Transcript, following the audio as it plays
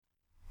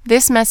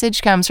This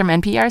message comes from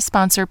NPR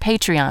sponsor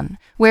Patreon,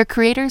 where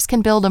creators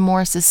can build a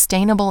more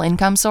sustainable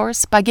income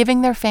source by giving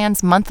their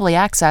fans monthly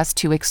access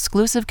to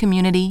exclusive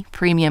community,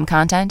 premium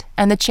content,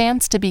 and the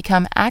chance to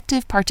become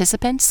active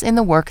participants in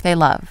the work they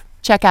love.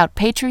 Check out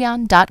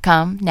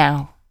patreon.com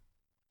now.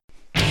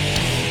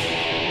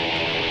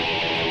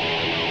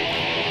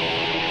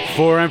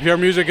 For NPR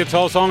Music, it's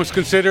All Songs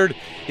Considered.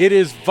 It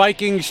is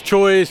Viking's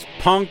Choice,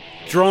 punk,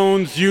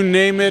 drones, you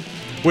name it,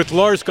 with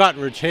Lars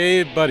Gotrich.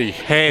 Hey, buddy.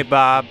 Hey,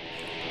 Bob.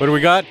 What do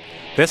we got?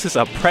 This is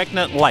A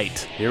Pregnant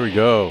Light. Here we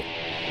go.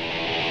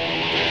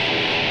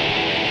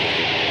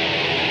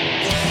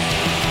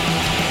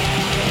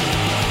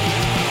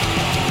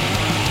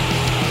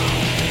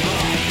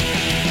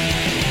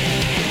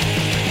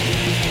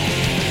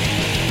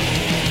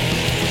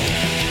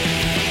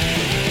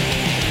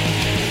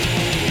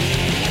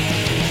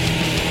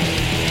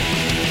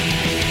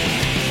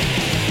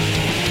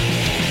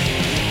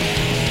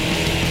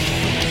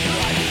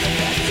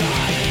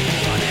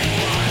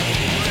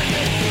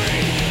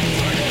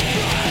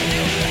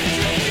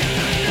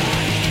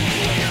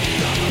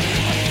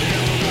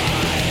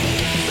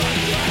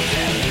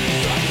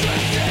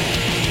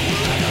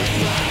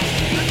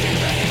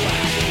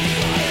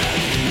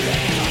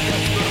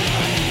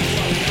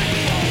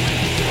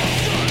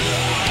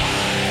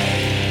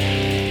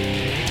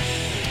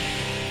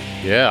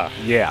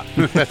 Yeah.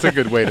 That's a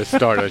good way to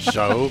start a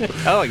show.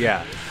 Oh,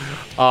 yeah.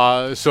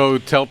 So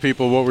tell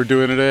people what we're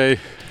doing today.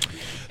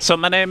 So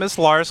my name is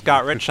Lars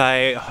Gotrich.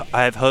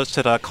 I've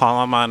hosted a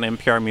column on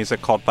NPR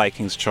Music called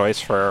Viking's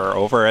Choice for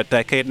over a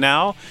decade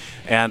now.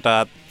 And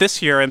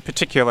this year in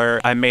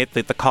particular, I made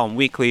the column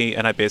weekly,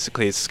 and I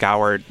basically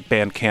scoured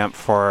Bandcamp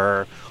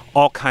for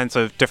all kinds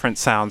of different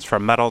sounds,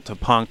 from metal to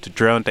punk to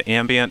drone to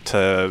ambient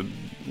to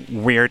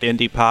weird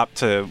indie pop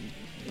to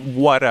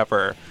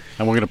whatever.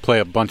 And we're going to play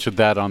a bunch of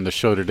that on the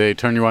show today.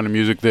 Turn you on to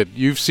music that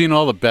you've seen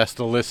all the best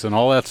of lists and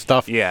all that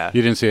stuff. Yeah.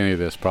 You didn't see any of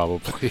this,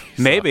 probably. So.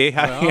 Maybe.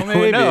 Well,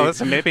 Who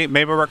knows? Maybe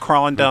we're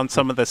crawling down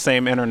some of the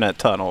same internet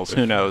tunnels.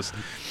 Who knows?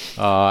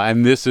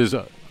 And this is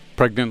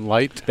Pregnant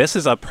Light? This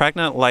is A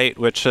Pregnant Light,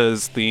 which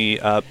is the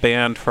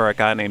band for a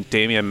guy named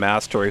Damian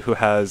Mastory, who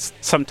has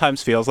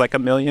sometimes feels like a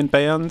million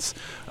bands.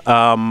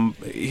 Let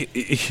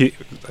me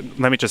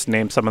just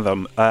name some of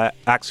them.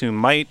 Axiom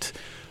Might,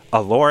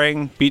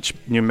 Alluring, Beach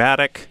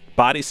Pneumatic,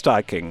 Body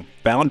Stocking,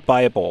 Bound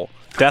Bible,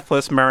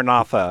 Deathless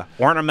Maranatha,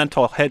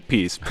 Ornamental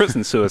Headpiece,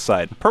 Prison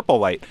Suicide, Purple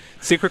Light,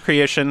 Secret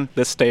Creation,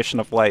 This Station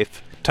of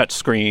Life,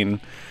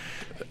 Touchscreen.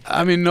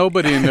 I mean,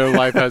 nobody in their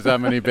life has that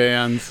many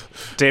bands.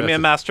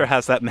 Damian Master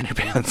has that many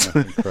bands.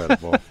 That's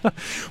incredible.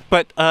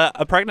 But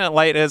A Pregnant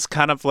Light is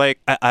kind of like,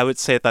 I would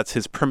say that's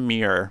his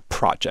premier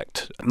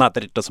project. Not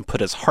that he doesn't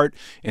put his heart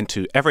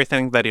into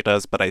everything that he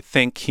does, but I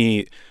think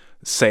he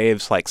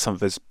saves like some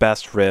of his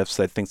best riffs.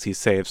 I think he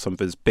saves some of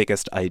his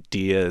biggest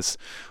ideas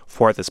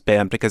for this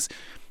band, because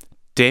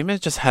Damon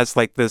just has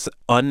like this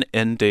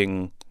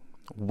unending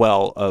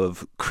well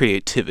of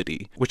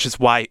creativity, which is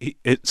why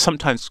it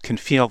sometimes can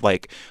feel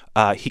like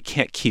he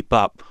can't keep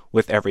up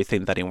with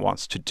everything that he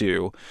wants to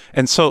do.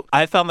 And so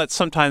I found that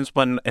sometimes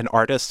when an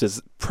artist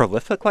is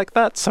prolific like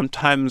that,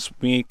 sometimes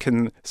we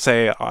can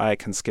say, oh, I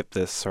can skip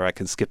this or I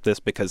can skip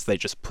this because they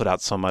just put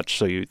out so much,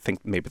 so you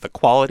think maybe the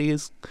quality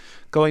is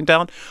going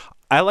down.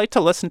 I like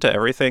to listen to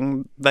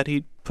everything that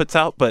he puts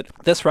out, but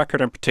this record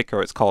in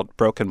particular, it's called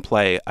Broken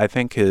Play, I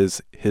think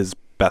is his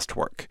best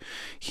work.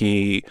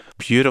 He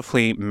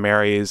beautifully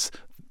marries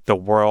the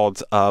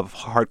worlds of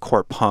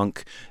hardcore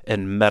punk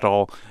and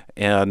metal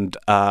and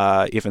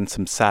even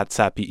some sad,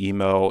 sappy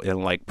emo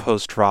and like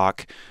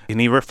post-rock.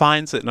 And he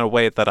refines it in a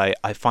way that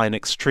I find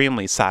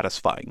extremely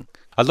satisfying.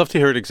 I'd love to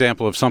hear an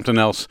example of something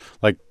else.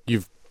 Like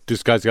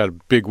this guy's got a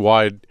big,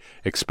 wide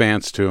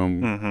expanse to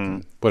him. Mm-hmm.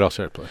 What else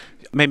should I play?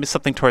 Maybe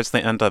something towards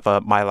the end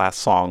of My Last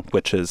Song,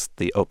 which is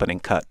the opening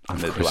cut on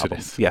the new album.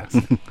 Yeah.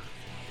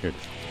 Good.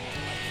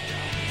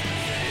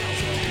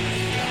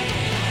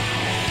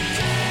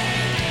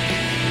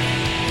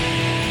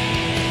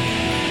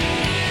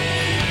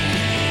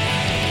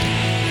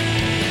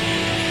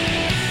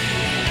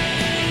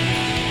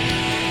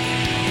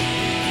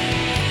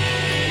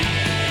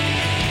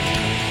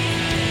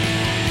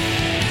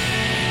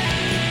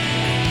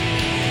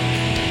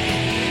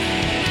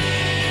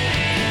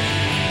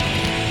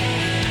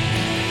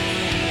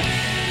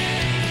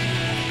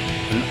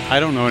 I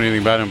don't know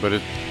anything about him, but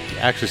it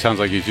actually sounds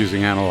like he's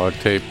using analog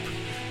tape,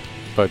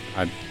 but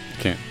I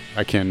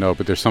can't know.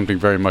 But there's something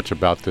very much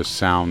about this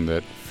sound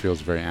that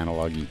feels very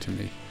analog-y to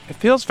me. It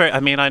feels very. I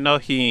mean, I know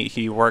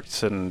he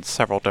works in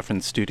several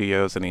different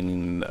studios, and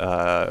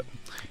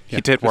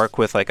he did work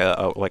with like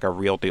a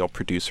real deal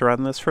producer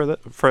on this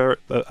for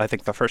I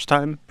think the first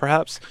time,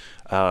 perhaps.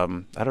 I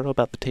don't know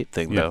about the tape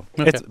thing though.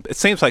 Okay. It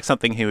seems like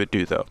something he would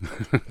do though.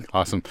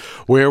 Awesome.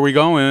 Where are we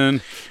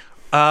going?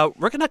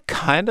 We're gonna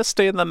kind of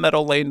stay in the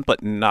middle lane,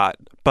 but not.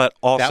 But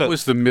also that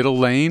was the middle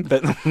lane.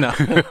 No.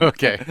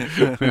 Okay,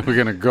 we're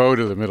gonna go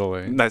to the middle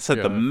lane. I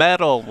said the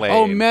metal lane.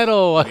 Oh,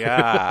 metal.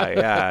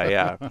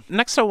 Yeah.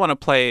 Next, I want to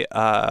play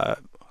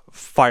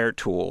Fire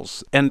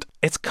Tools. And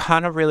it's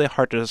kind of really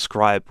hard to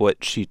describe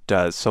what she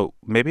does. So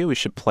maybe we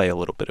should play a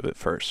little bit of it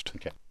first.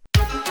 Okay.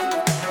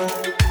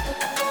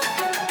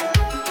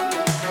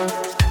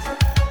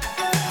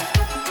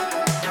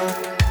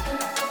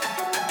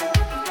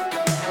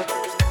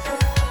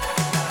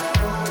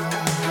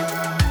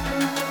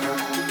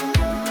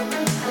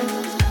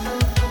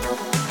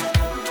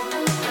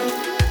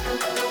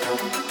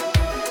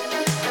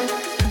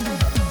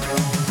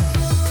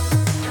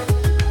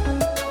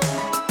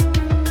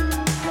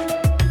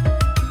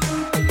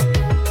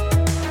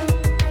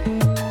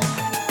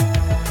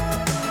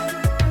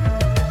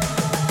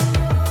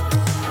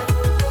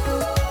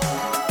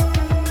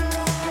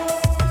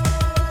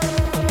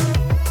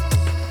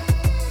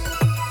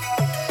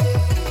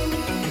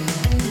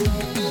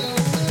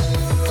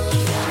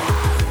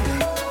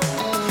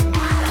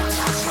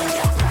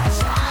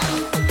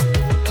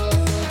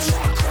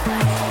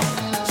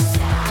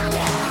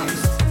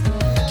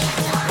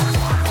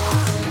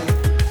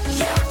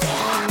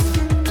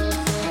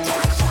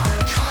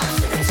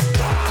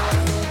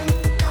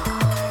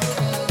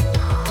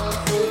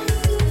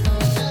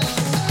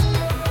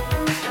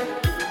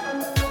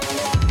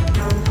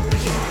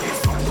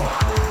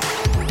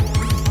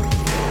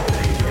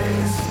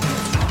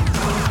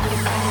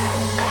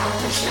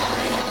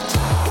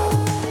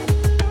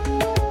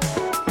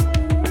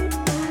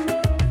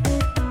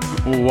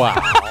 Wow.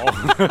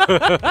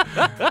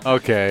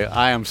 Okay,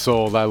 I am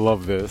sold. I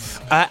love this.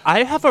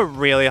 I have a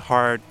really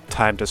hard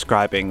time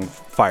describing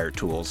Fire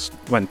Tools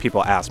when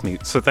people ask me.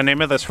 So the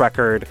name of this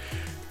record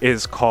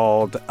is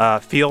called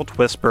Field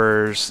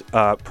Whispers,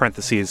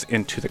 parentheses,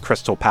 Into the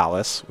Crystal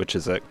Palace, which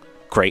is a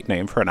great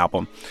name for an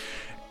album.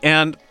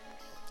 And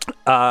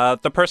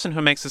the person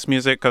who makes this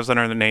music goes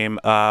under the name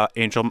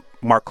Angel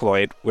Mark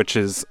Lloyd, which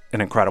is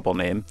an incredible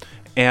name.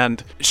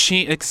 And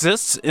she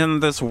exists in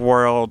this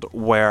world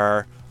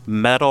where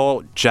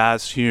metal,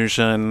 jazz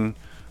fusion,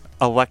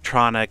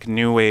 electronic,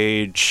 new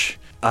age,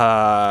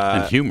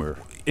 and humor.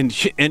 And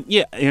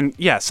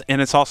yes, and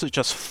it's also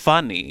just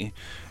funny,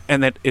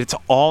 and that it's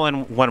all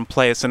in one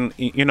place. And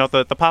you know,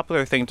 the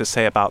popular thing to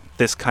say about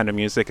this kind of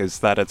music is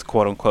that it's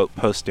quote unquote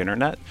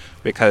post-internet,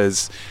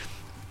 because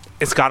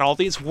it's got all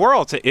these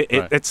worlds.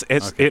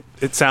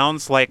 It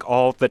sounds like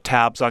all the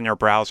tabs on your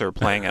browser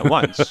playing at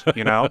once.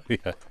 You know.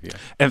 Yeah.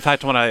 In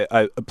fact, when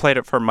I played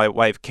it for my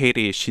wife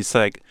Katie, she's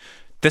like,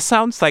 "This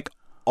sounds like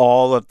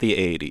all of the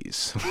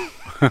 80s,"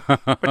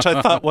 which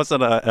I thought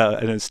wasn't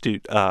an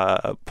astute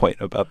point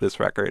about this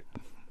record.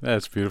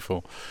 That's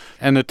beautiful.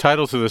 And the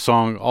titles of the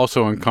song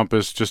also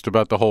encompass just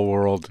about the whole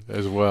world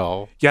as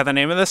well. Yeah, the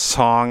name of this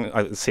song,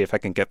 let's see if I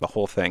can get the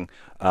whole thing.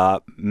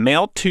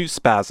 Mail to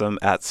Spasm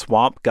at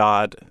Swamp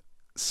God,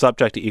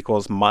 subject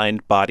equals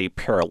mind body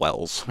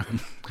parallels.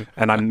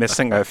 And I'm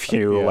missing a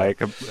few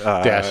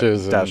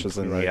dashes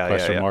and right,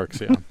 question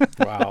marks. Yeah.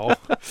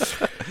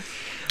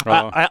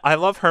 Wow. I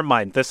love her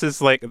mind. This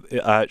is like,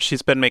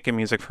 she's been making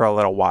music for a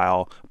little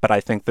while, but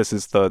I think this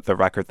is the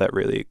record that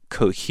really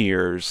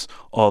coheres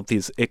all of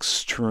these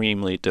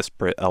extremely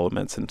disparate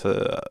elements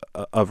into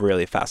a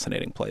really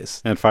fascinating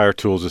place. And Fire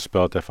Tools is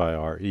spelled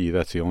F-I-R-E.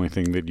 That's the only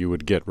thing that you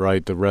would get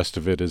right. The rest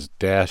of it is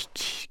dash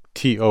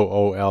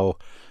T-O-O-L-Z.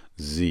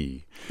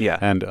 Yeah.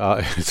 And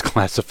it's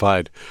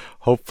classified,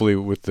 hopefully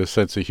with the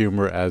sense of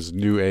humor, as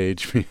new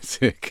age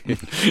music.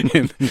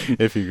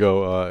 If you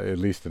go, at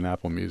least in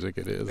Apple Music,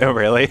 it is. Oh,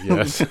 really?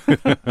 Yes.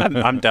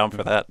 I'm down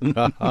for that.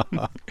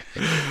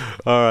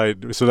 All right.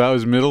 So that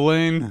was Middle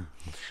Lane?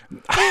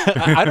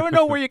 I don't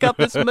know where you got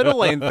this Middle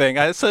Lane thing.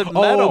 I said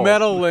metal. Oh,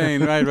 Metal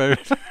Lane. Right.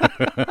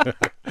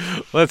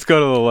 Let's go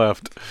to the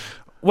left.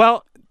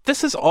 Well,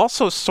 this is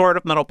also sort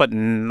of metal, but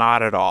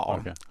not at all.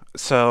 Okay.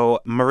 So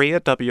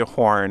Maria W.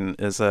 Horn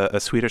is a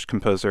Swedish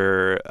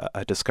composer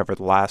I discovered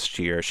last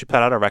year. She put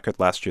out a record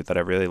last year that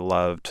I really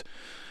loved.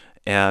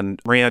 And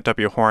Maria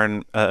W.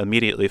 Horn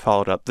immediately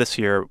followed up this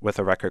year with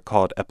a record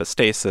called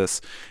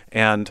Epistasis.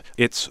 And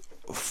it's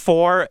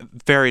 4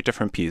 very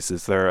different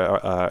pieces. There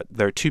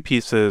are 2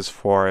 pieces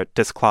for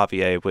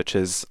disclavier, which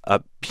is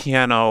a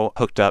piano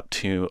hooked up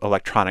to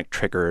electronic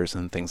triggers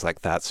and things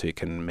like that, so you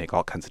can make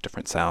all kinds of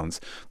different sounds.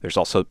 There's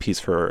also a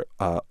piece for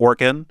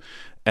organ.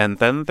 And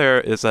then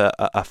there is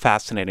a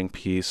fascinating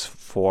piece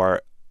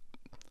for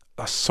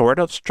a sort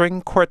of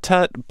string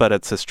quartet, but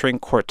it's a string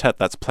quartet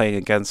that's playing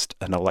against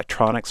an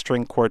electronic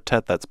string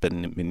quartet that's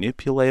been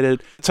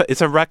manipulated. So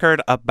it's a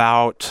record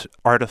about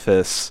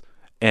artifice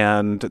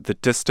and the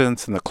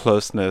distance and the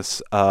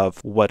closeness of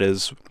what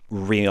is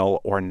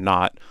real or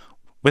not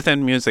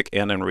within music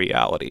and in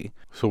reality.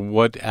 So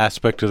what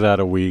aspect of that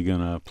are we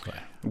going to play?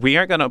 We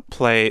are going to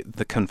play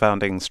the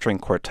confounding string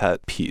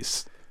quartet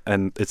piece,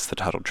 and it's the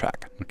title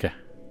track. Okay.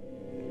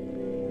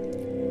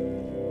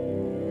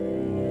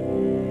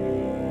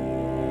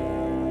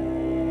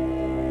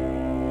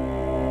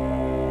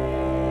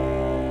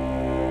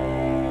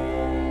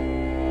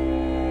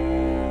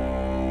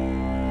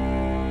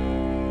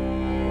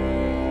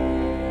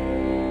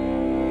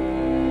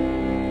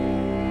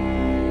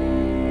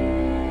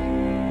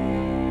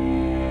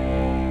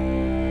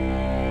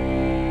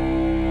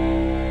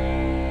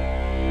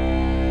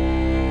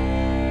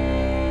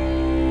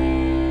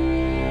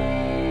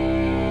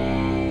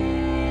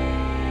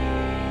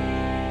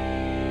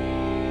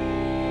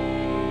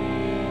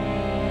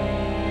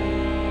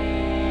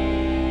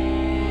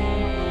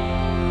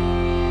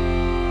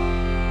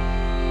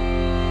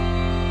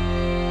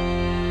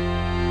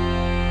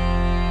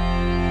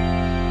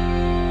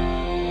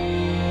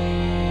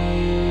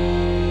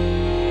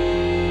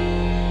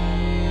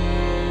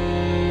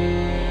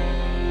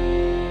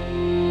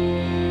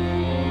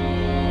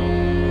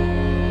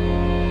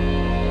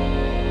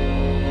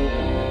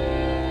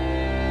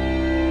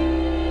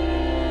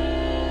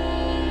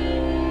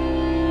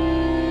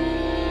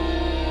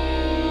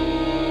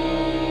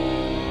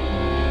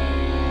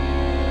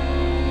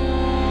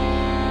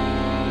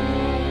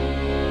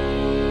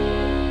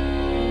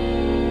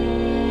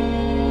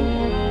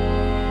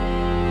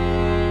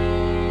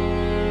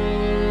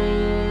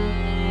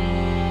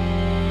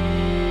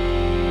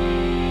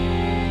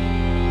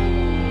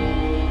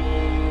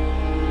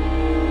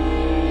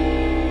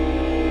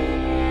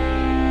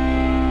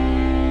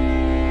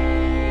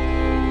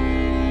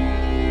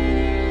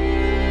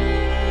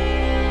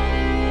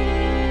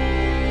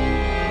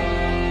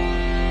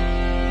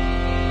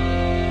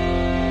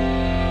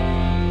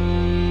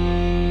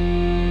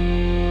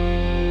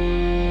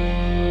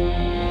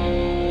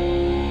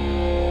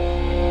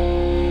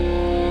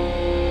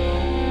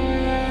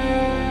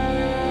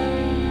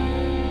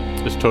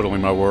 totally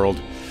my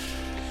world.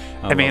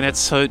 I mean, it's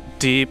so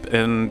deep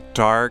and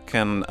dark,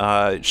 and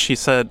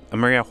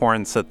Maria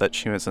Horn said that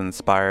she was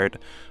inspired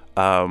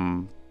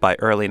by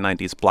early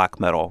 90s black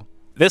metal.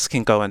 This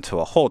can go into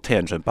a whole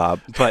tangent,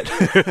 Bob,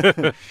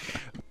 but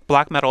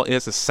black metal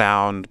is a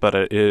sound, but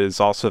it is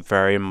also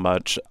very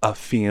much a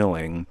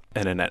feeling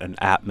and an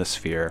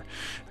atmosphere.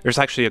 There's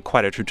actually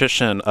quite a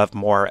tradition of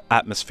more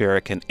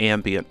atmospheric and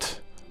ambient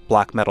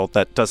black metal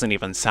that doesn't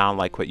even sound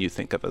like what you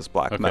think of as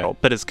black metal,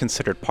 but is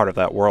considered part of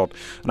that world.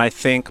 And I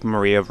think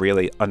Maria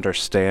really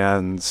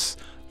understands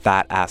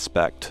that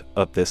aspect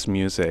of this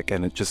music,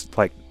 and it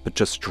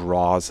just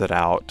draws it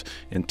out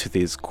into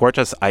these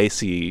gorgeous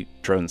icy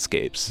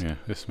dronescapes. Yeah,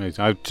 it's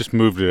amazing. I've just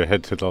moved it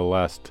ahead to the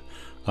last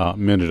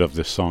minute of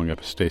this song,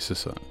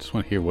 Epistasis. I just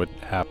want to hear what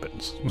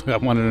happens. I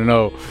wanted to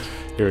know.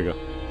 Here we go.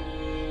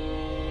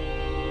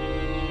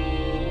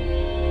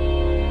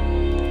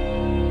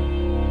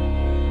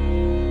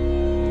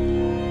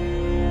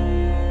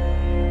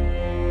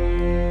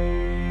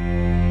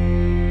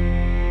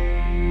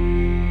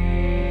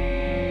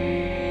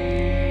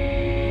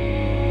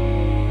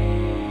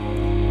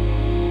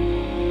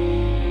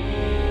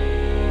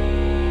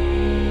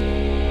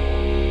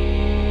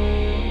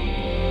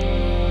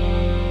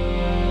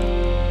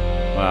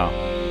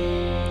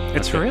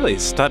 It's really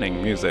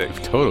stunning music.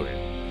 Totally.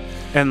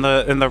 And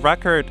the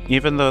record,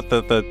 even though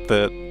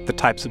the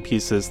types of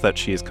pieces that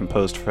she's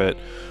composed for it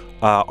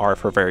are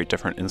for very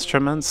different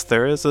instruments,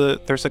 there's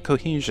a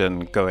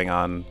cohesion going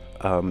on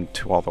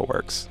to all the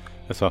works.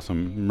 That's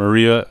awesome.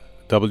 Maria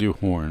W.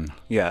 Horn.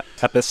 Yeah,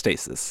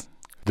 Epistasis.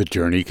 The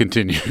journey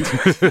continues.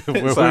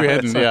 Where are we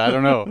heading? Yeah, I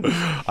don't know.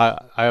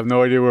 I have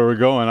no idea where we're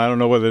going. I don't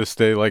know whether to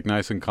stay like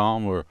nice and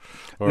calm or...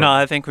 No,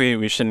 I think we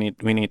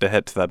need to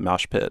head to that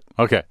mosh pit.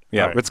 Okay.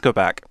 Yeah, right. Let's go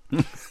back.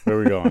 Where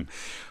are we going?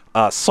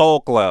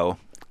 Soul Glow.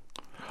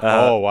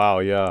 Oh wow,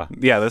 yeah.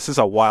 Yeah, this is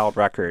a wild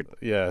record.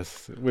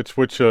 Yes. Which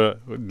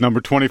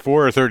number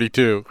 24 or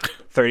 32?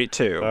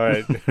 32. All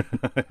right.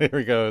 Here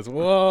he goes.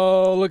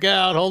 Whoa, look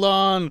out. Hold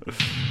on.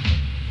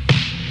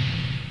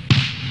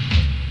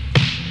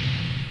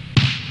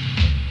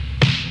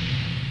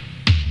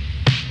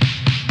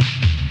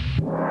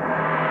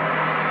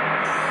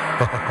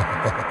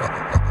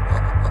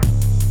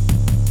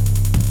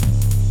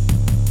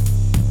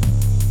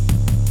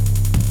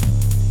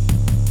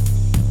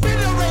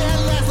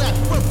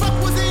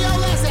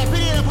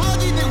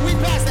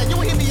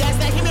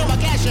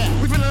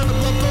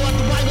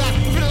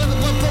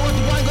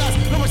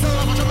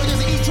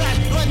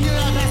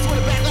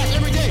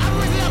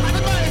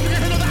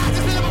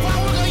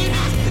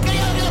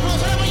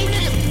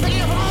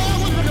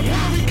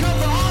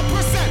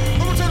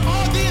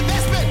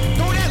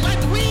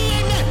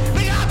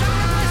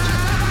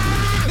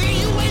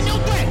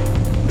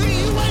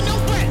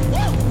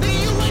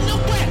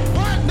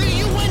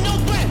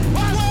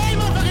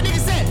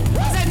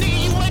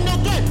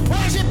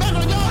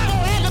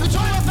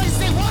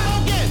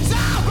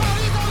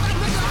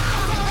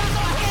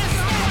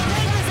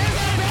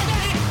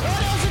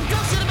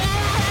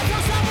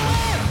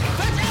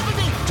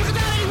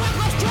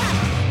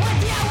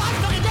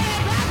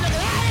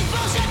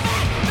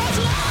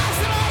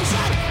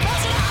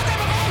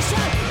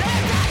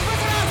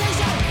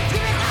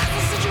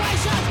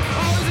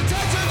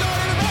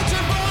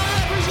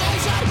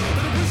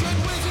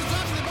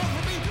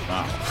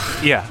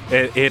 Yeah,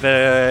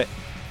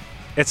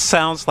 it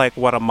sounds like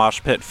what a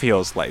mosh pit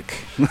feels like.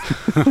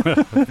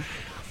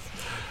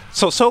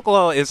 So Soul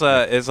Glow is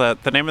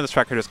the name of this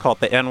record is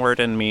called The N-Word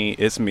in Me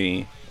Is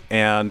Me,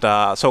 and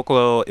Soul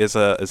Glow is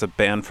a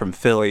band from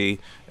Philly,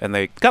 and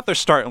they got their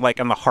start in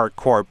the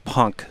hardcore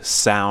punk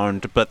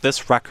sound, but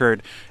this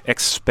record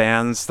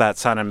expands that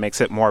sound and makes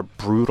it more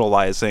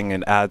brutalizing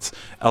and adds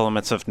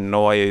elements of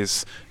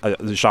noise,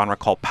 a genre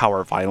called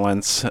power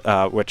violence,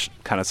 which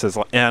kind of says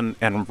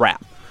and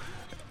rap.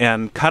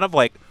 And kind of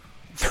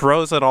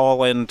throws it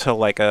all into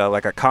like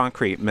a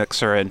concrete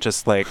mixer and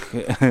just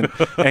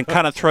and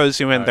kind of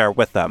throws you in there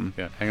with them.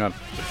 Yeah, hang on.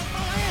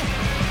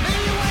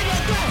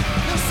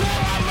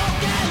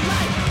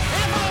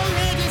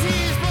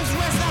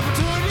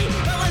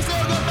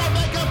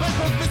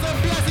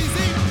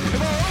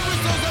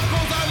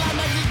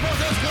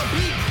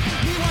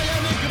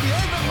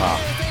 Wow.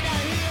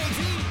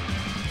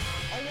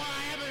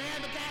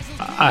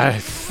 I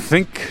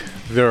think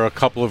there are a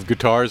couple of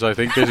guitars. I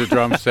think there's a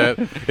drum set.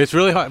 It's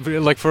really hard.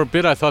 For a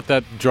bit, I thought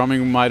that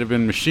drumming might have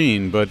been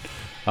machine, but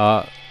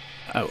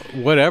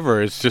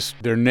whatever. It's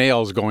just they're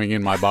nails going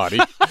in my body,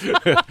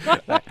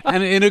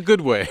 and in a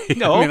good way.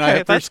 No,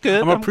 okay, that's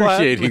good. I'm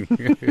appreciating.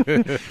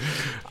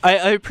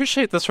 I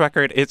appreciate this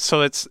record. It's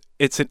an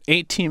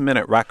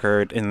 18-minute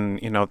record, and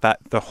that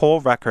the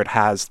whole record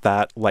has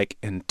that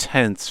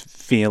intense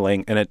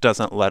feeling, and it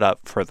doesn't let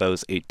up for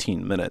those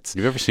 18 minutes.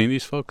 You've ever seen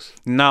these folks?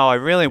 No, I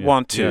really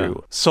want to.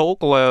 Yeah. Soul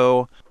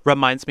Glow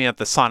reminds me of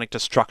the sonic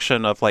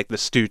destruction of like the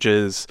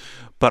Stooges,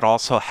 but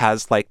also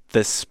has like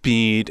the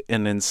speed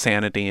and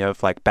insanity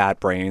of like Bad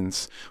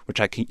Brains, which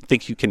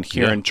think you can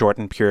hear in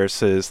Jordan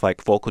Pierce's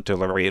like vocal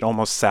delivery. It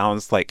almost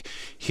sounds like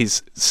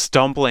he's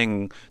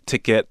stumbling to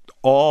get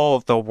all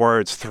of the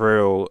words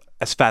through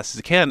as fast as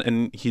he can.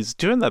 And he's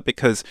doing that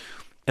because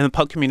in the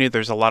punk community,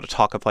 there's a lot of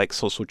talk of like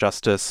social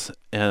justice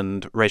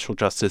and racial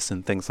justice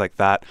and things like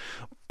that.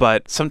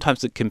 But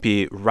sometimes it can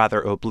be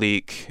rather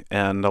oblique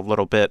and a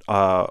little bit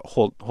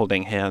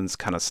holding hands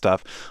kind of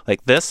stuff.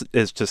 Like this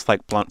is just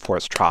like blunt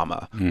force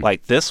trauma.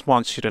 Like this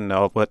wants you to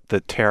know what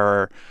the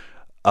terror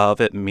of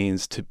it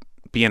means to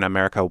be in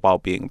America while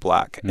being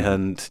black.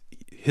 And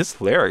his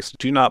lyrics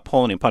do not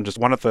pull any punches.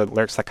 One of the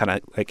lyrics that kind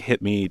of like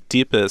hit me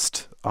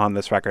deepest on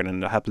this record,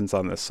 and it happens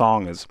on this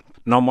song, is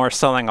 "No more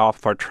selling off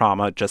for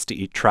trauma just to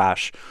eat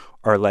trash,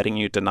 or letting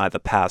you deny the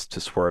past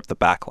to swerve the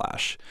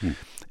backlash."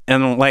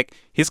 And like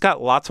he's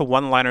got lots of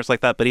one-liners like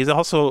that, but he's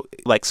also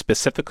like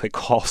specifically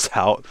calls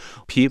out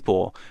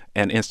people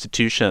and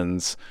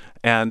institutions.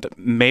 And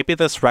maybe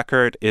this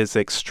record is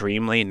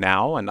extremely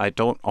now, and I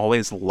don't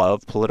always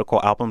love political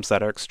albums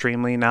that are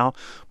extremely now,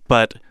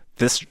 but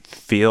this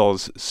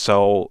feels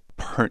so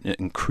pertinent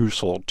and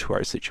crucial to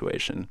our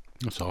situation.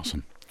 That's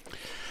awesome.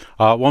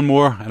 One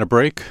more and a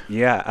break?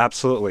 Yeah,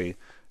 absolutely.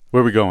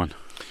 Where are we going?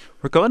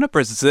 We're going to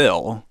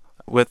Brazil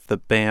with the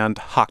band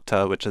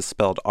Rakta, which is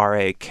spelled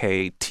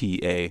Rakta.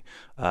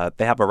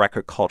 They have a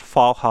record called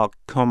Falha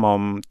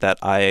Comum that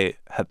I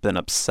have been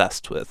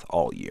obsessed with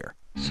all year.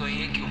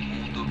 Sonhei que o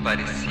mundo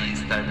parecia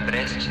estar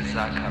prestes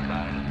a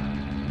acabar.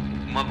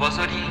 Uma voz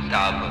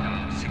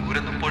orientava,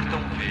 segura no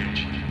portão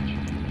verde.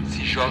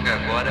 Se joga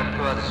agora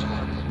pro azul.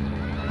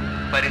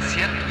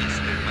 Parecia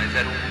Twister, mas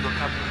era o mundo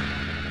acabando.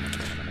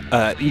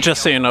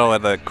 Just so you know,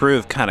 the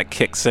groove kind of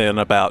kicks in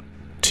about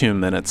 2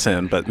 minutes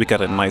in, but we got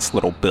a nice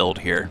little build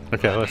here.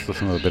 Okay, let's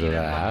listen to a bit of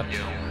that.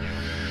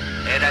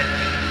 Era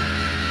lindo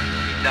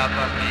e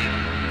dava medo.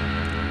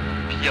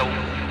 Via o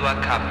mundo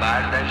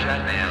acabar da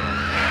janela.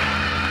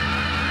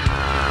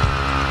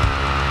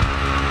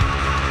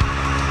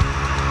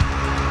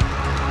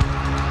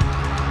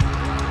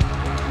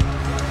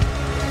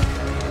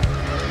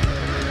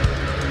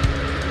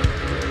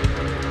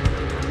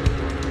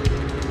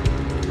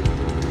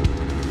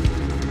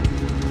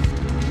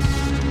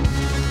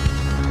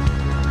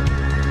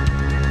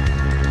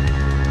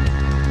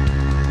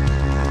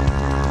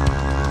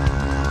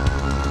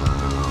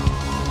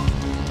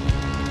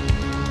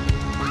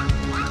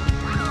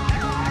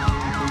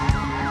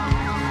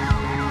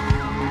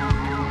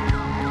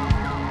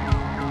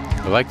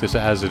 I like this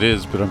as it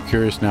is, but I'm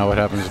curious now what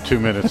happens in 2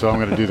 minutes, so I'm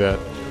going to do that.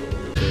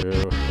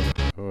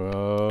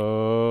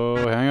 Whoa,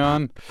 hang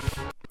on.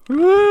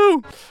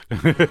 Woo!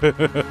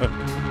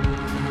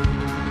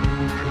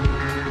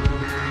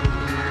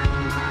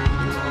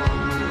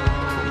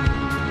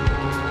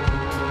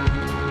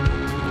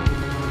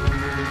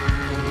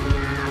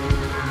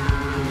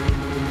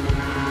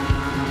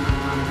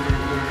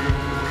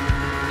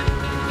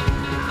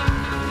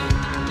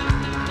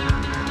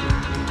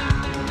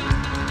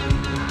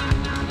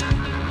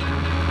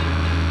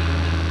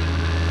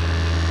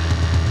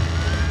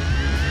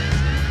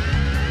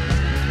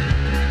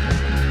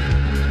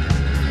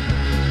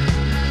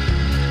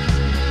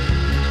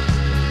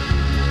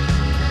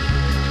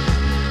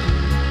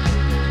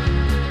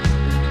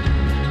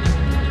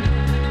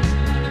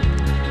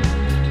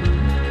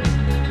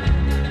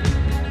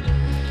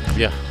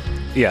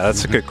 Yeah,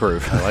 that's a good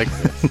groove. I like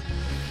this.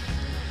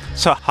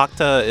 So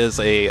Rakta is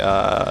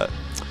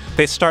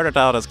they started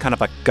out as kind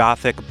of a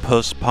gothic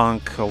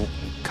post-punk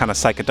kind of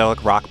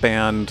psychedelic rock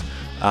band,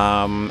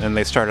 and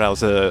they started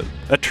out as a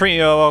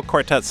trio, a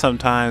quartet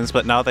sometimes,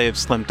 but now they've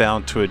slimmed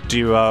down to a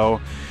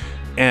duo,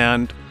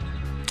 and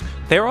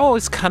they were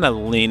always kind of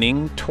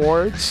leaning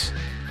towards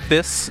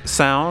this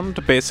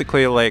sound,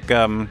 basically like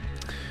you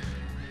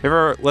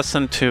ever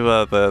listened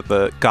to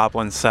the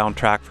Goblin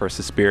soundtrack for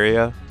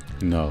Suspiria?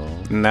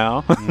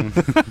 No.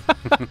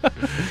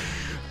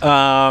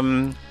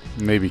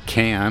 Maybe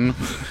Can.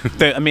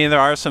 there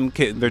are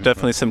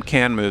definitely some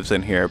Can moves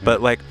in here,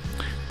 but like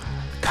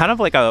kind of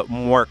like a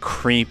more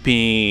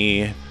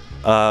creepy,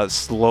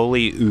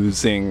 slowly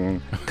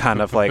oozing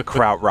kind of like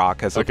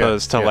krautrock as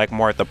opposed to like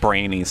more the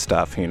brainy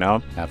stuff, you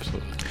know?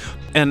 Absolutely.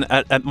 And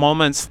at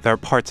moments, there are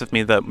parts of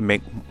me that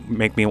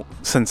make me,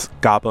 since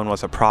Goblin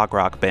was a prog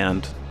rock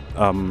band,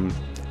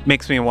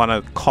 makes me want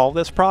to call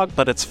this prog,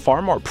 but it's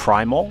far more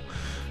primal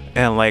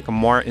and like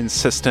more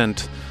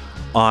insistent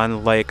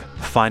on like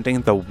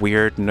finding the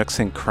weird nooks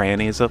and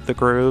crannies of the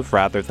groove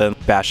rather than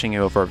bashing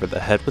you over the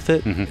head with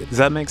it. Mm-hmm. Does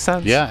that make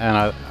sense? Yeah, and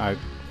I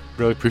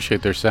really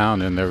appreciate their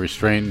sound and their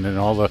restraint and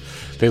all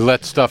they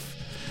let stuff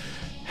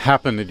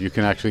happen that you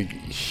can actually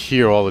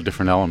hear all the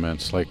different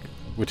elements, like,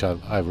 which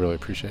I really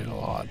appreciate a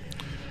lot.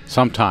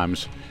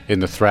 Sometimes in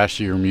the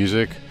thrashier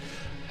music,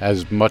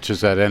 as much as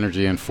that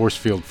energy and force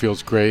field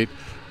feels great,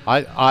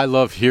 I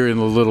love hearing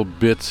the little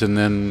bits and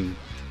then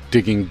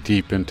digging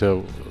deep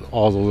into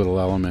all the little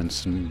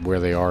elements and where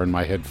they are in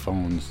my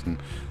headphones, and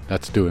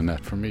that's doing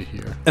that for me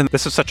here. And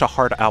this is such a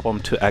hard album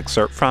to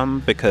excerpt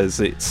from because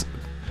it's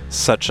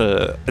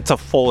a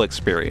full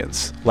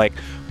experience. Like,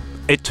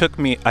 it took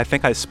me, I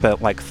think I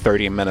spent like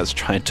 30 minutes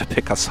trying to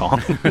pick a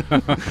song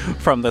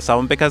from this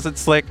album, because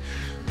it's like,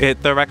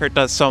 the record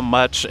does so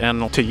much,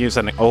 and to use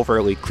an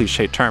overly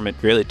cliche term, it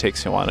really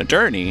takes you on a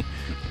journey.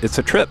 It's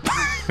a trip.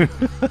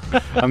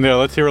 I'm there.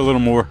 Let's hear a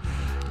little more.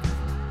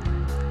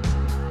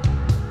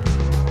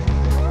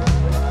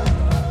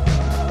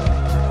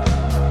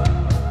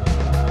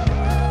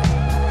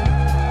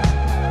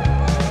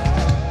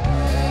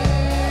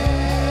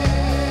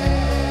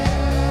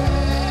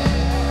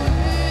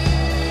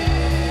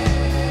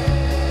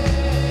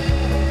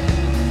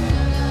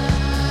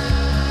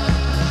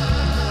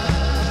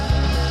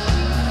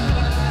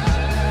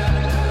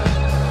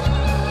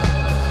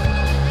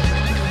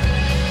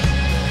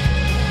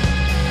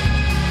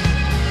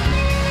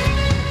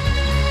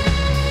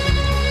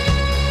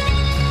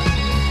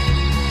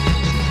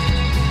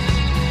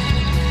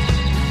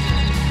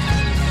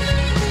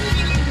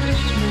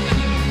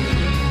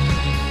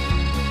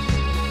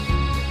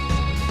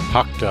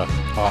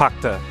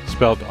 Hakta.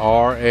 Spelled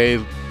R-A-K-T-A.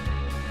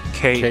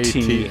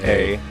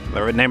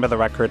 The name of the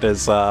record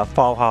is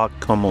Falha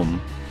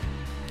Komum.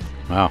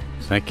 Wow,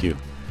 thank you.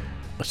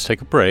 Let's take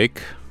a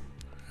break.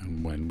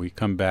 And when we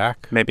come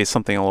back... Maybe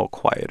something a little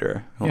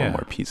quieter, a little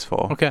more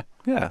peaceful. Okay.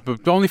 Yeah.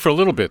 But only for a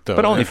little bit, though.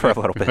 But only for a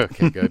little bit.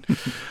 Okay, good.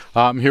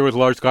 I'm here with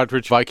Lars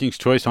Gotrich, Viking's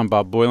Choice. I'm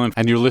Bob Boylan,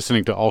 and you're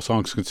listening to All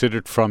Songs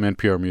Considered from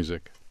NPR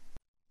Music.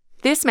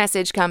 This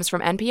message comes from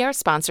NPR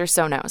sponsor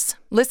Sonos.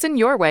 Listen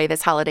your way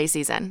this holiday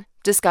season.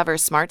 Discover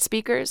smart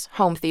speakers,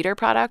 home theater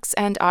products,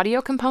 and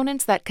audio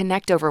components that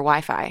connect over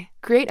Wi-Fi.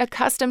 Create a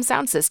custom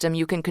sound system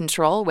you can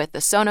control with the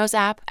Sonos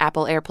app,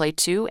 Apple AirPlay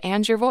 2,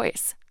 and your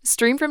voice.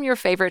 Stream from your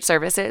favorite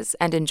services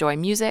and enjoy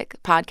music,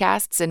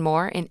 podcasts, and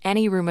more in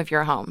any room of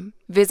your home.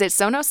 Visit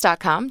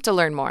Sonos.com to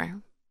learn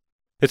more.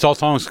 It's All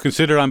Songs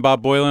Considered. I'm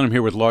Bob Boylan. I'm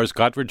here with Lars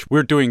Gotrich.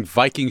 We're doing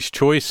Viking's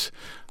Choice,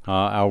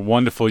 our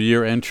wonderful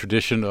year-end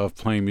tradition of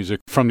playing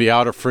music from the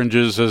outer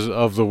fringes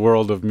of the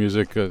world of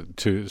music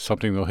to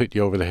something that'll hit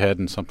you over the head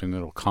and something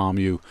that'll calm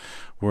you.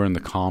 We're in the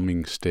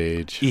calming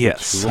stage.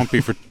 Yes. We won't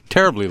be for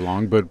terribly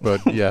long, but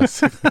yes.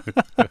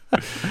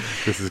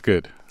 This is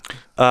good.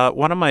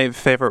 One of my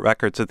favorite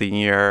records of the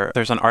year,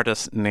 there's an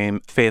artist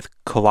named Faith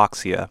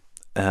Colaxia,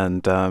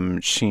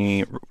 and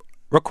she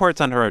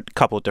records under a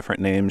couple of different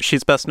names.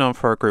 She's best known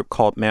for a group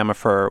called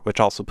Mammifer,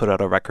 which also put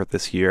out a record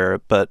this year,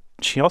 but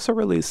she also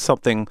released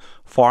something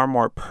far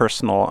more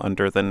personal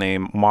under the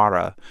name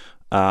Mara.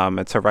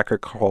 It's a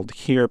record called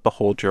Here,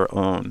 Behold Your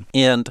Own.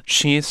 And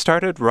she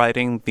started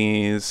writing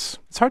these,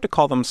 it's hard to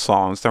call them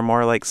songs, they're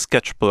more like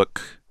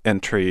sketchbook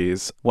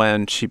entries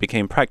when she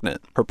became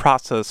pregnant. Her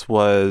process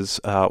was,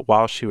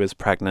 while she was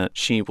pregnant,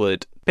 she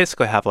would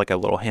basically have like a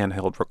little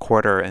handheld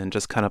recorder and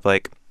just kind of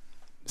like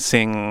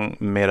sing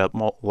made-up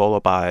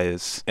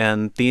lullabies,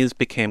 and these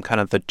became kind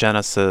of the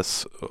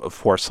genesis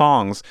for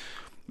songs,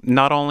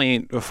 not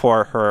only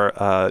for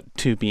her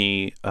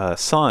to-be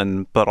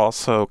son, but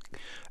also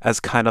as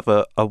kind of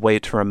a way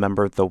to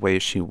remember the way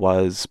she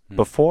was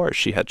before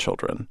she had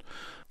children.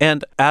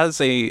 And as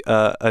a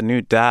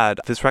new dad,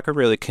 this record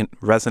really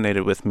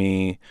resonated with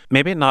me,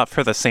 maybe not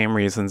for the same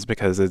reasons,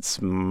 because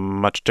it's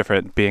much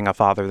different being a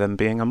father than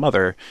being a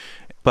mother,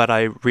 but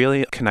I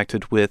really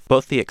connected with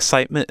both the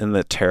excitement and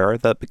the terror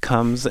that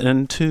comes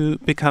into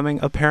becoming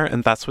a parent.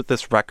 And that's what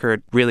this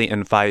record really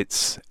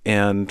invites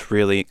and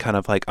really kind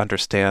of like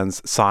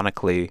understands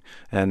sonically.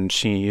 And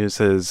she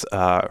uses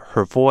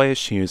her voice,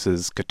 she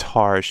uses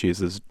guitar, she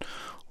uses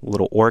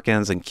little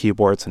organs and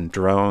keyboards and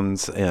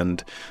drones.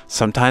 And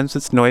sometimes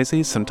it's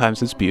noisy,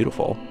 sometimes it's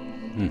beautiful.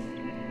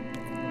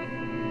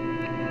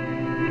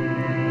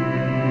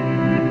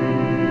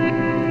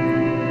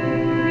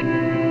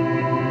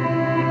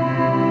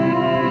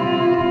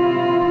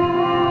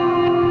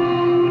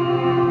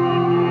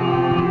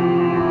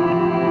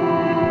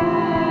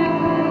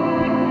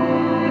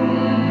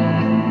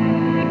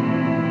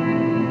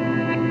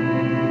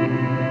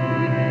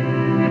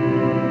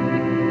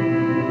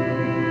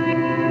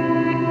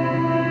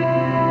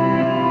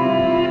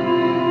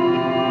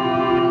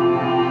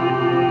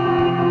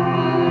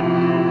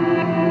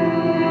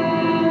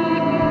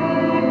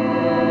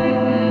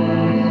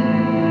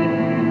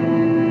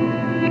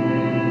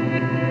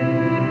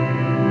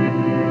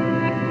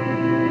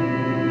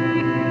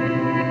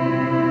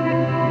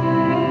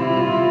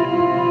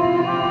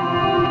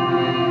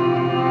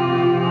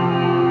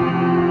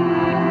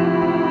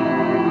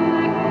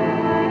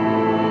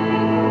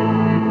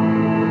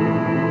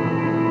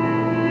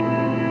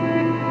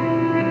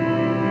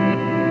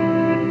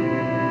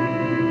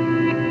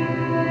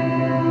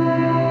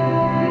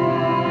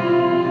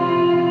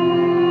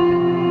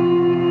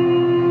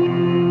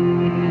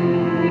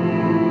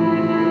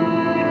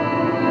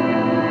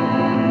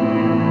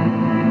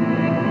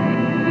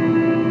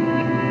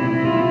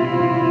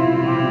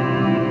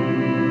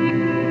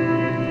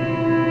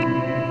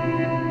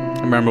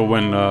 remember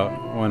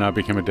when when I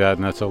became a dad,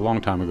 and that's a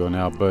long time ago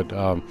now, but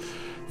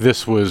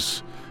this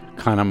was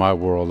kind of my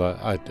world.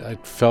 I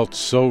felt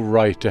so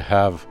right to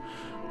have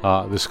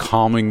this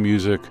calming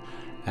music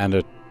and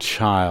a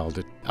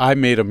child. I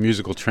made a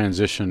musical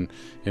transition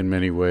in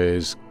many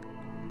ways,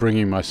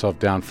 bringing myself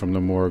down from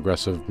the more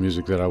aggressive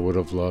music that I would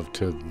have loved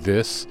to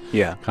this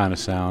kind of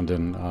sound.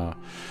 And I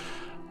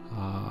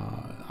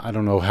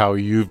don't know how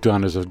you've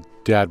done as a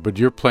dad, but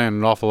you're playing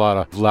an awful lot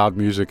of loud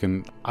music,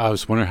 and I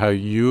was wondering how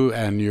you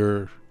and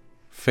your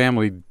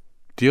family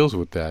deals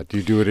with that. Do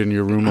you do it in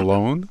your room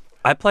alone?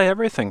 I play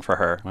everything for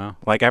her. Wow.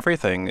 Like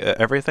everything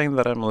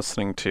that I'm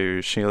listening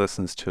to, she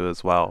listens to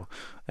as well.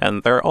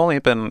 And there have only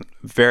been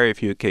very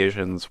few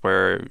occasions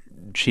where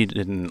she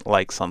didn't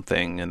like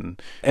something.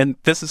 And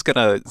this is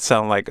going to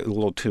sound like a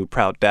little too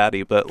proud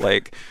daddy, but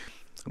like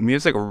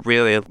music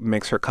really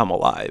makes her come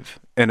alive.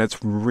 And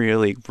it's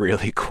really,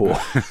 really cool.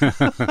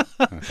 That's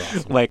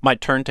awesome. Like my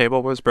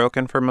turntable was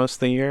broken for most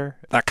of the year.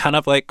 That kind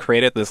of like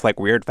created this like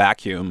weird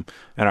vacuum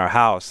in our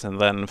house. And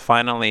then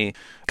finally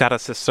got a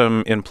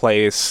system in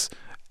place.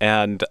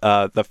 And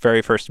the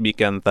very first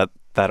weekend that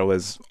it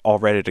was all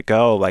ready to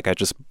go, like I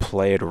just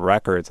played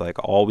records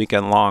like all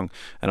weekend long.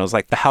 And it was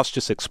like the house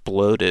just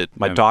exploded.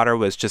 My daughter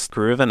was just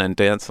grooving and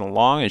dancing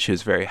along, and she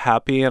was very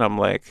happy. And I'm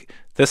like,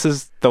 this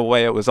is the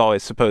way it was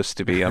always supposed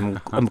to be. I'm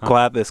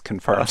glad this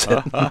confirms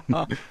it.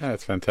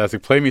 That's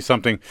fantastic. Play me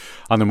something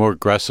on the more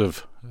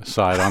aggressive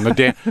side, on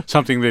the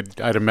something that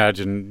I'd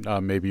imagine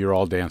maybe you're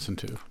all dancing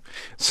to.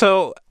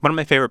 So one of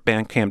my favorite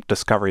Bandcamp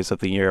discoveries of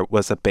the year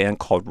was a band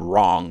called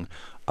Wrong,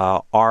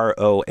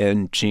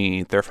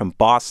 R-O-N-G. They're from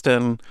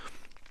Boston.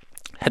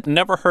 Had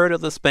never heard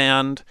of this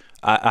band.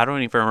 I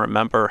don't even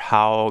remember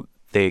how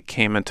they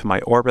came into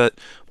my orbit.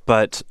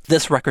 But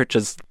this record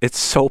it's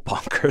so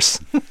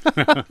bonkers.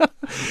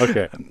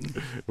 Okay.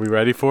 We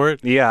ready for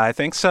it? Yeah, I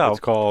think so.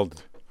 It's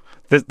called...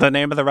 The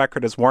name of the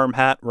record is Worm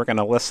Hat. We're going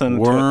to listen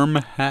Worm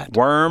to Hat?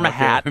 Worm Okay.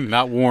 Hat.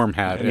 Not Warm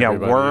Hat. Yeah,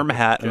 everybody. Worm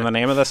Hat. Okay. And the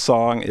name of the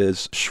song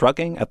is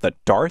Shrugging at the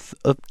Darth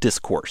of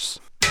Discourse.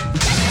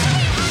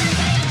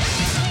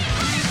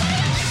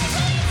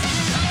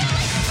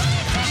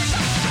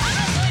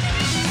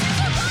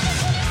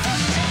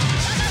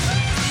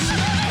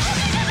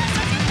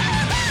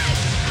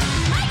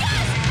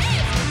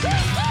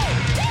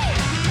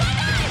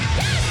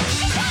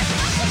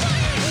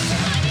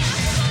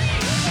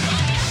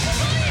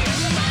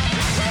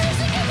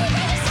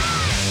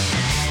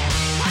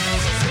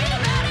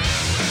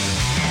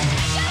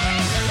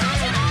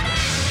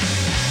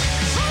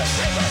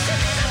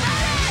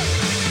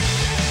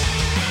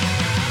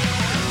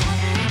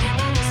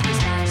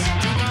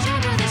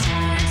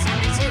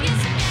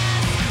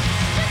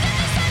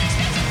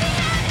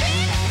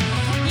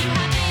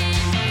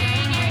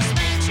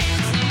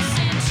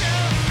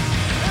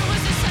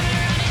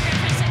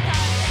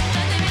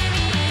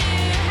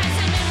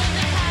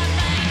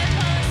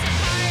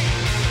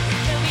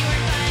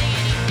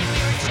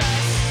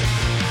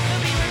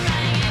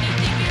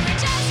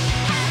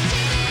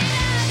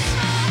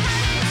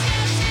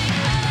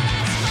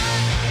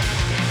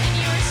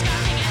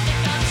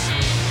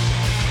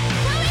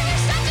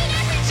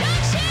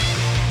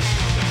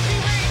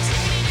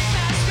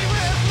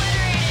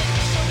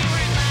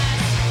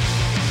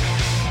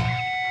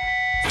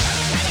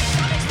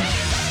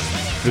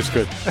 It's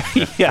good.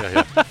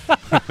 Yeah.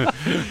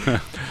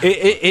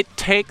 It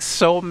takes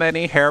so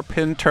many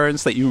hairpin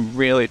turns that you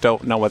really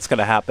don't know what's going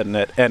to happen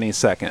at any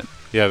second.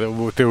 Yeah,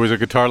 there was a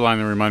guitar line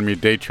that reminded me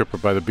of Day Tripper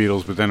by the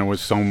Beatles, but then it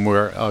was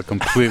somewhere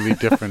completely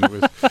different.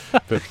 It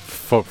was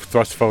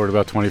thrust forward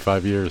about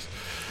 25 years.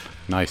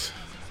 Nice.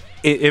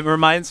 It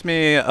reminds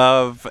me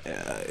of...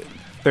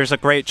 there's a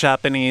great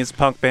Japanese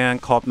punk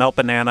band called Melt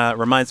Banana. It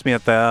reminds me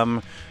of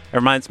them. It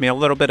reminds me a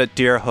little bit of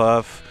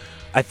Deerhoof.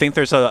 I think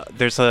there's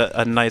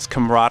a nice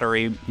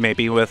camaraderie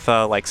maybe with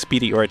like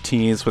Speedy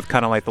Ortiz, with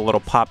kind of like the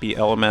little poppy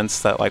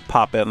elements that like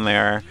pop in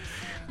there.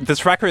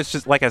 This record is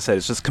just, like I said,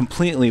 it's just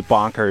completely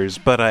bonkers,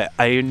 but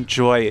I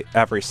enjoy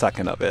every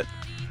second of it.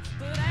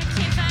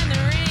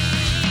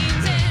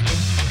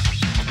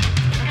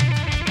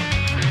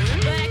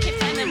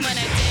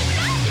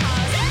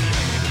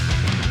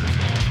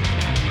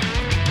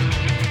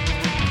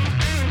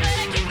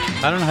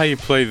 I don't know how you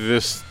play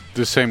this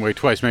the same way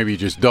twice. Maybe you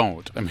just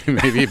don't. I mean,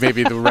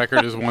 maybe the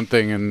record is one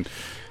thing and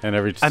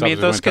every I mean,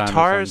 those subsequent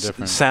time is guitars something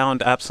different.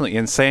 sound absolutely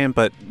insane,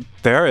 but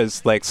there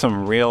is like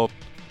some real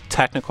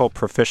technical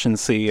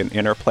proficiency and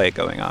interplay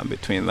going on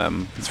between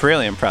them. It's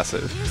really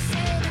impressive.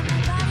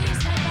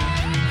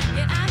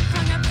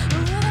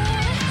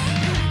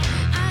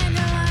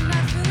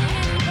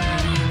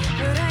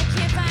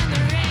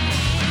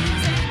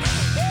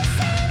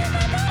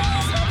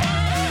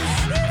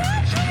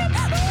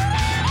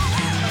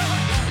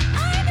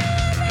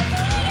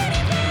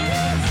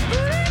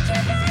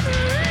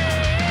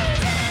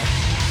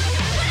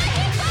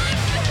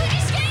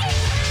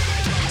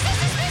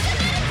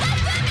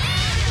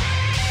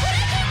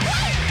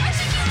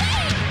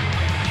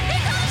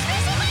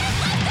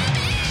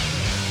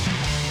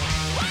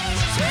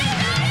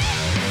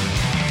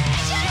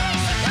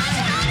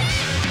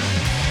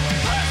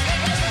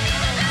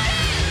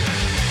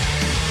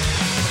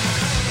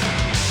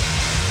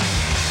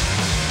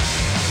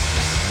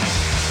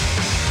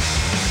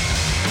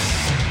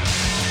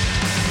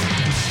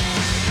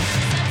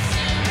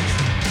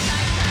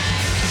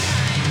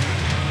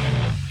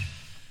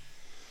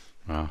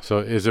 So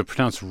is it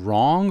pronounced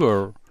wrong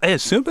or? I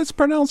assume it's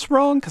pronounced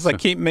wrong because I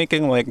keep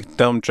making like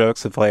dumb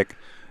jokes of like,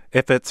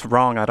 if it's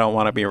wrong, I don't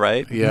want to be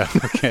right. Yeah.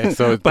 Okay.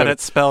 So, but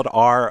it's spelled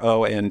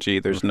R-O-N-G.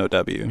 There's no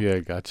W. Yeah,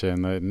 gotcha.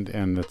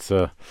 And it's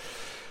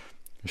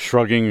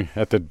shrugging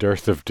at the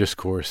dearth of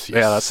discourse. Yes.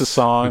 Yeah, that's the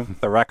song.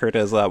 The record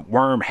is a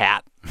Worm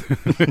Hat.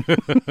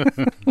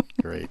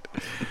 Great.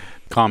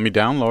 Calm me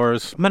down,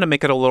 Lars. I'm going to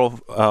make it a little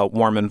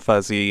warm and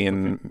fuzzy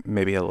and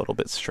maybe a little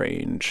bit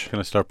strange. Can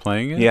I start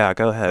playing it? Yeah,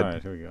 go ahead. All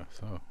right, here we go.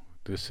 So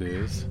this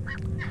is...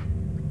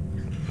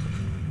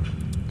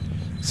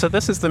 So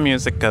this is the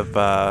music of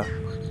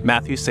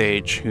Matthew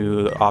Sage,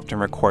 who often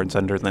records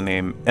under the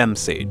name M.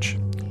 Sage.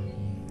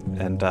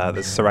 And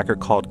this is a record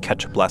called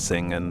Catch a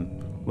Blessing.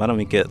 And why don't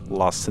we get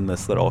lost in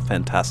this little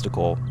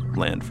fantastical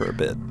land for a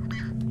bit?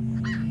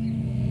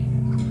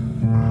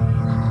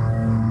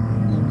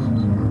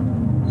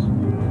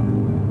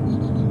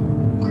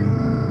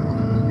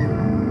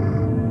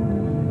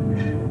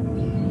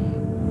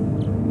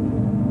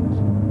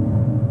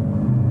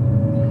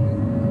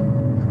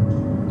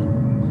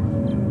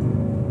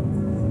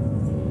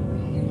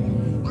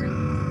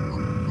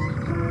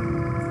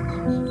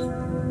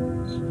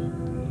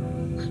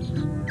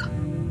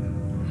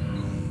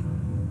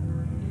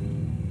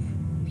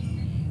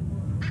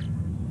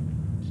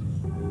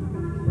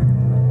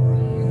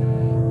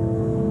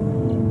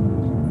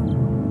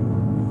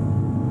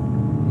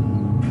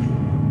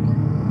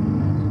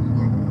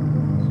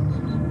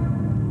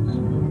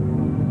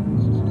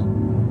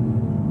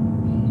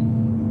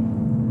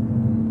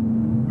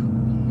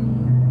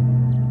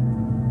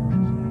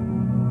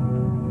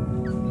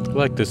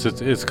 Like this,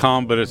 it's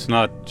calm, but it's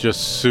not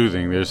just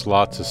soothing. There's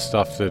lots of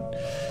stuff that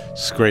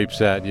scrapes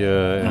at you,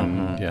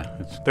 and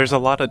there's a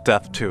lot of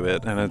depth to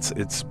it, and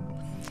it's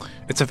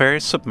a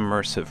very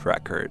submersive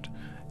record.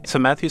 So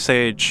Matthew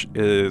Sage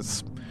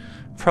is,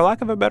 for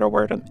lack of a better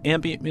word, an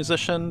ambient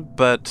musician,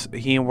 but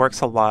he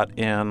works a lot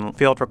in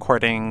field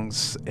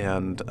recordings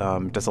and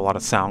does a lot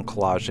of sound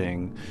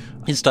collaging.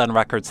 He's done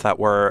records that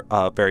were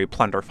very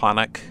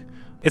plunderphonic.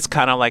 It's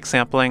kind of like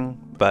sampling,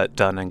 but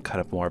done in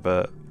kind of more of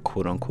a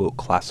quote-unquote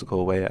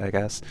classical way, I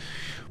guess.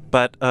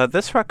 But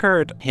this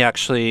record, he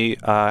actually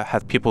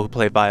had people who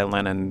play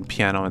violin and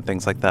piano and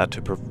things like that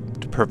to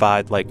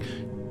provide like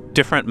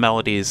different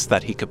melodies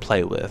that he could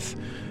play with.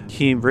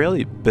 He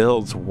really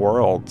builds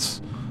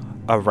worlds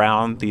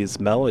around these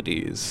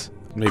melodies.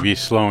 Maybe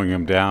slowing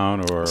them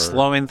down or...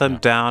 Slowing them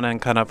down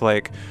and kind of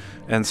like...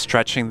 and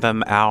stretching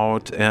them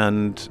out,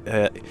 and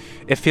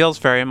it feels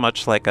very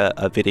much like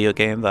a video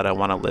game that I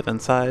want to live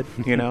inside,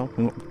 you know,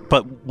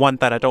 but one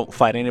that I don't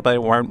fight anybody,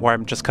 where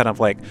I'm just kind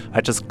of like,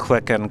 I just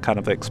click and kind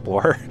of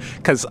explore,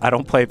 because I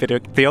don't play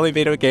the only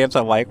video games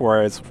I like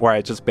where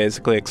I just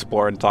basically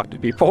explore and talk to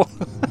people.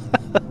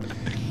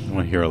 I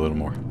want to hear a little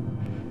more.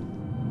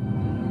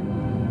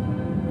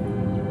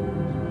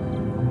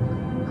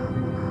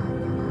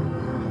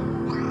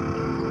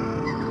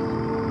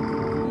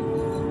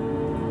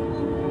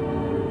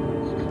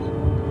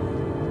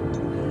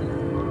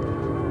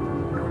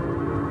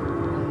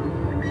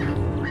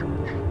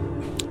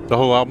 The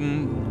whole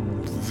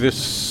album, this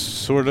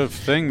sort of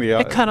thing?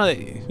 It kind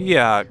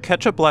of,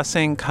 Catch a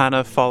Blessing kind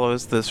of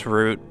follows this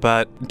route,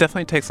 but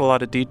definitely takes a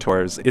lot of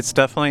detours. It's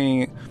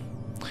definitely,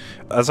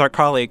 as our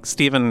colleague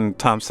Stephen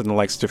Thompson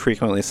likes to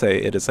frequently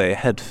say, it is a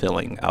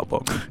head-filling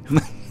album.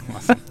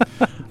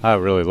 I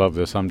really love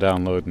this. I'm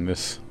downloading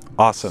this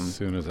awesome as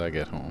soon as I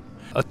get home.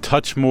 A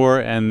touch more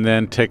and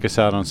then take us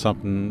out on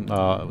something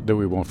that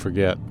we won't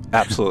forget.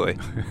 Absolutely.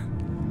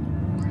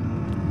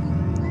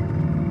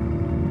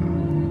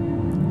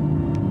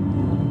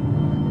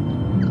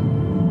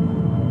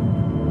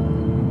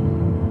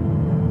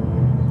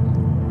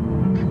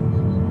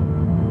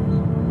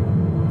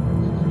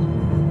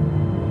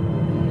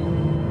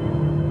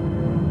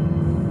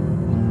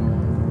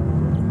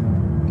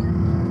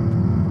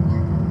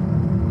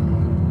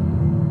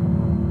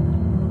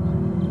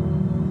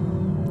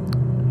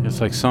 It's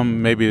like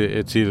maybe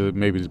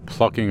the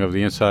plucking of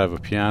the inside of a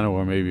piano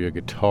or maybe a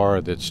guitar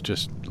that's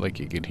just like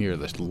you can hear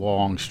this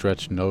long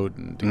stretched note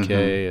and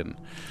decay. And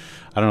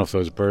I don't know if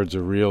those birds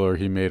are real or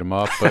he made them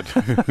up, but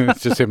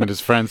it's just him and his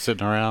friends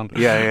sitting around.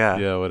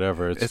 Yeah,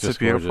 whatever. It's just a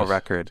beautiful gorgeous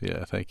record.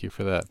 Yeah, thank you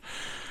for that.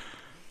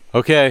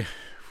 Okay,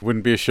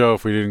 wouldn't be a show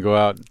if we didn't go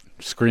out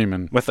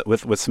screaming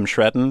with some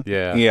shredding.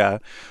 Yeah.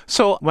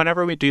 So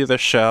whenever we do the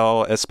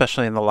show,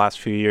 especially in the last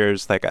few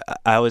years, like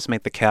I always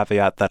make the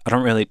caveat that I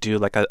don't really do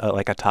like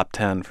a top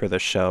 10 for the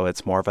show.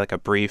 It's more of like a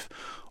brief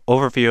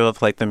overview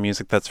of like the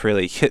music that's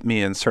really hit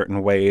me in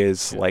certain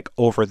ways, like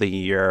over the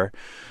year.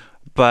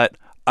 But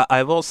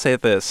I will say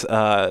this,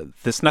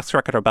 this next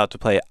record I'm about to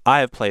play,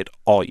 I have played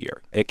all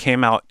year. It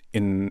came out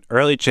in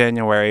early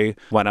January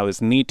when I was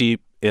knee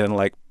deep in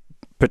like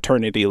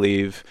paternity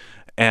leave.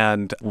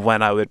 And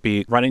when I would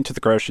be running to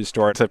the grocery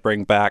store to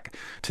bring back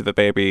to the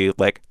baby,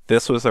 like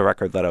this was the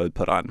record that I would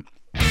put on.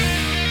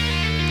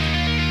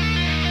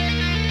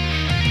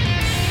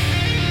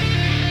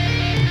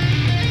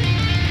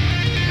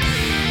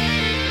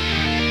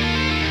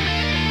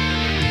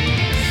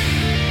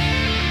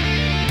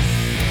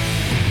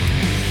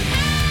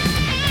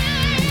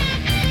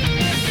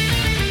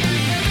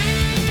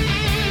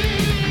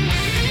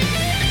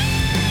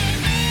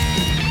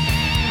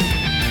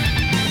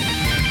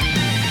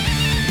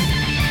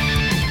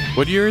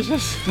 What year is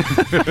this?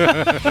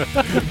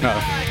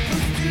 No.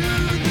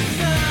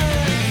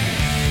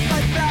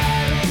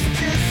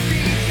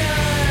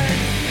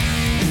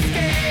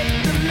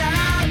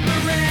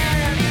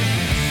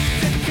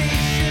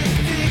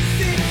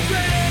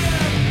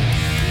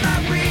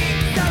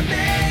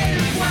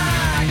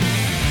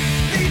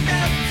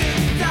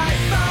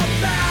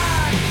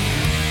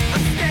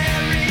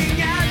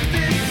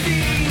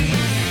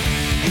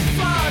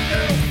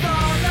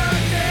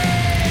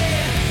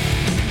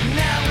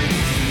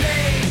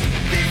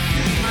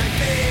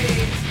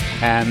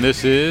 And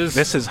this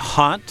is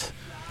Haunt.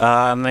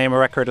 The name of the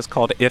record is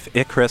called If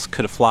Icarus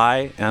Could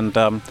Fly.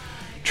 And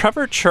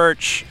Trevor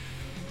Church,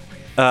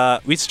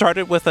 we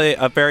started with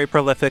a very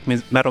prolific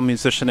metal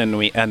musician, and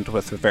we end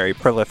with a very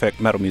prolific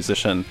metal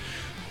musician.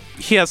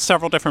 He has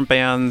several different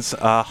bands.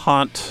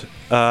 Haunt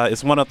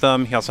is one of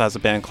them. He also has a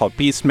band called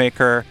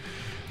Beastmaker.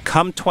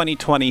 Come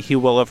 2020, he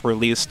will have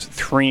released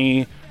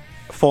 3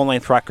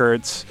 full-length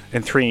records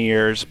in 3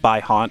 years by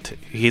Haunt.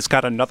 He's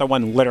got another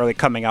one literally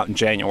coming out in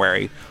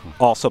January,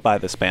 also by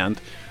this band.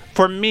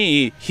 For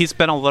me, he's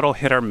been a little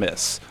hit or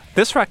miss.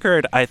 This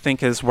record, I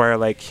think, is where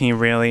like he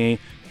really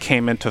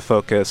came into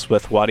focus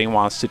with what he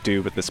wants to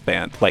do with this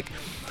band. Like,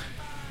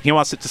 he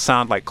wants it to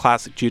sound like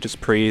classic Judas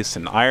Priest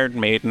and Iron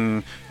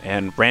Maiden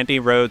and Randy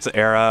Rhoads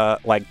era,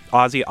 like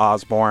Ozzy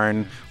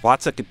Osbourne.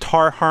 Lots of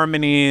guitar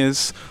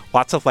harmonies,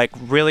 lots of like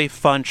really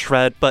fun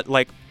shred, but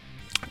like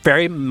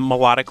very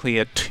melodically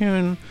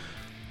attuned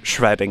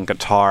shredding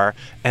guitar,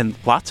 and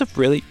lots of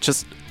really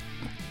just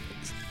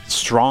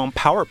strong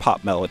power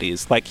pop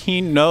melodies. Like,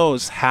 he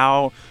knows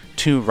how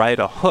to write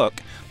a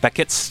hook that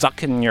gets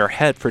stuck in your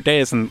head for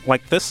days. And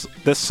like this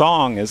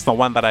song is the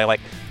one that I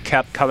like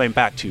kept coming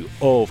back to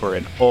over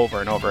and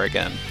over and over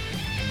again.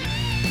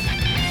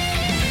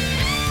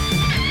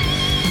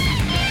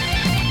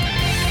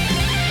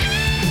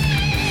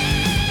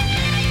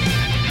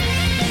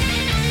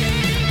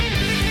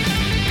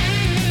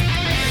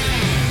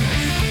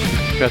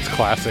 That's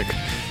classic.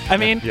 I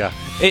mean,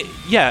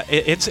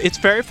 it's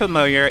very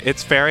familiar.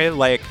 It's very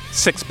like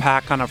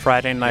six-pack on a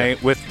Friday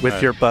night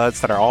with your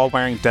buds that are all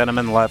wearing denim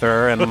and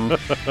leather, and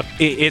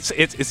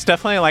it's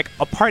definitely like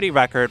a party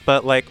record.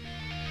 But like,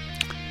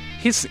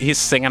 he's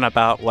singing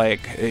about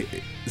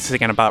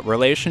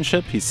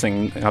relationship. He's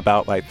singing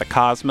about like the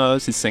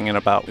cosmos. He's singing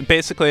about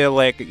basically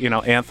like, you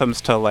know,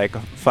 anthems to like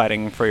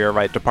fighting for your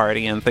right to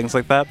party and things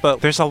like that. But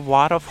there's a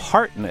lot of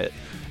heart in it.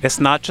 It's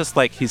not just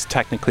like he's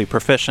technically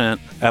proficient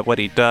at what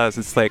he does.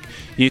 It's like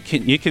you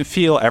can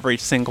feel every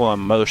single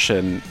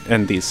emotion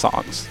in these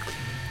songs.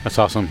 That's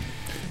awesome.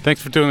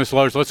 Thanks for doing this,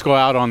 Lars. Let's go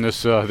out on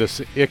this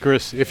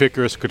Icarus, If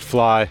Icarus Could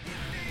Fly,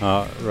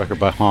 record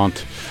by Haunt.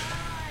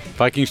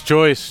 Viking's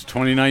Choice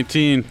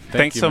 2019.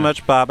 Thanks so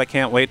much, Bob. I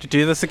can't wait to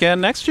do this again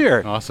next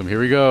year. Awesome.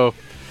 Here we go.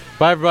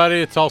 Bye,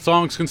 everybody. It's All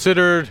Songs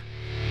Considered.